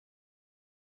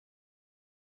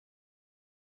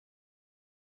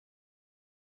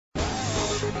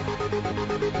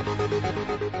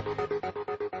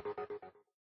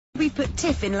We put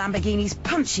Tiff in Lamborghini's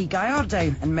punchy Gallardo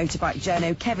and motorbike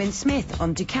journo Kevin Smith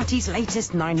on Ducati's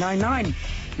latest 999.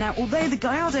 Now, although the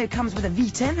Gallardo comes with a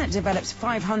V10 that develops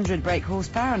 500 brake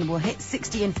horsepower and will hit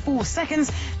 60 in 4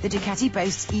 seconds, the Ducati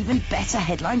boasts even better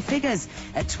headline figures.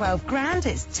 At 12 grand,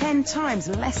 it's 10 times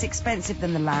less expensive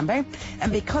than the Lambo,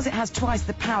 and because it has twice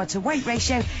the power to weight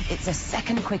ratio, it's a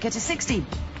second quicker to 60.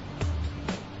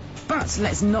 But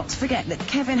let's not forget that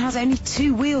Kevin has only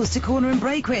 2 wheels to corner and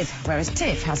brake with, whereas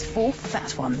Tiff has 4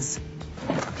 fat ones.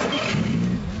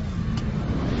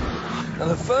 Now,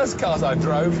 the first cars I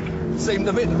drove seemed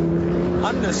a bit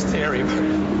understeery,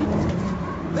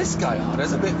 but this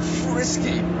Gallardo's a bit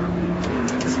frisky,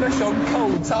 especially on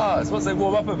cold tyres. Once they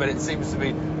warm up a bit, it seems to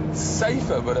be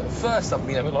safer, but at first I've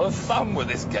been having a lot of fun with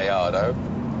this Gallardo.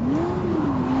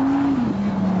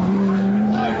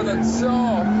 Over the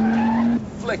top.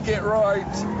 Flick it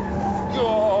right.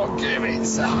 Oh, give it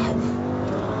some.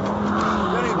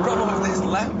 The only problem with this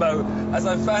Lambo, as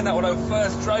I found out when I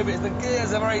first drove it, is the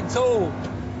gears are very tall.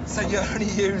 So you only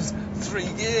use 3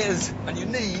 gears, and you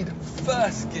need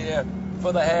first gear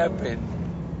for the hairpin.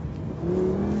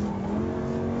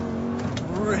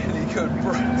 Really good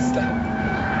brake stamp.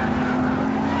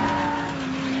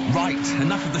 Right,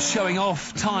 enough of the showing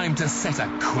off. Time to set a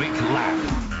quick lap.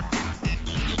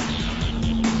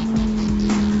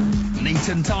 Neat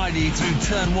and tidy through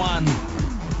turn 1.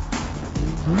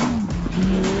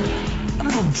 A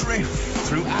little drift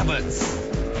through Abbott's.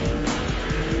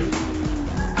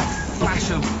 A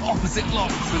flash of opposite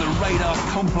lock through the radar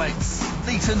complex.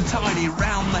 Neat and tidy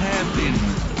round the hairpin.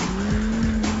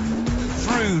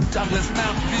 Through Douglas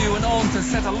Mount View and on to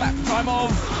set a lap time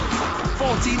of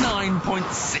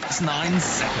 49.69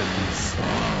 seconds.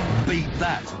 Beat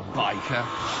that, biker.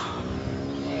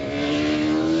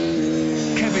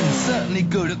 Kevin's certainly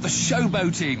good at the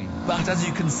showboating, but as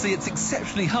you can see, it's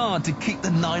exceptionally hard to keep the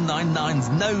 999's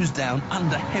nose down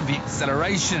under heavy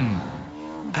acceleration.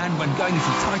 And when going into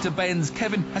tighter bends,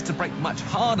 Kevin has to brake much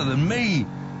harder than me.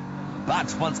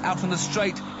 But once out on the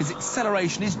straight, his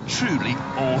acceleration is truly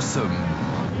awesome.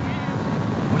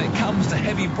 When it comes to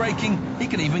heavy braking, he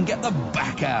can even get the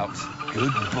back out.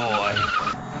 Good boy.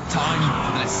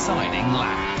 Time for the deciding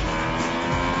lap.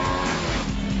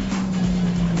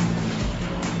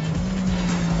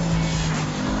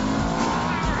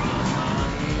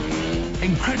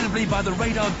 Incredibly, by the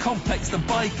radar complex, the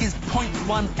bike is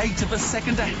 0.18 of a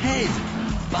second ahead.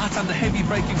 But under heavy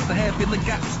braking for the hairpin, the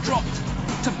gap's dropped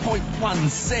to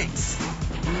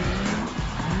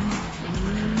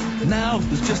 0.16. Now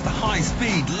there's just the high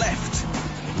speed left,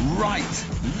 right,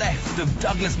 left of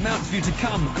Douglas Mount View to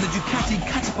come, and the Ducati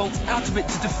catapults out of it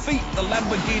to defeat the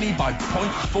Lamborghini by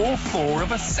 0.44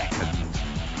 of a second.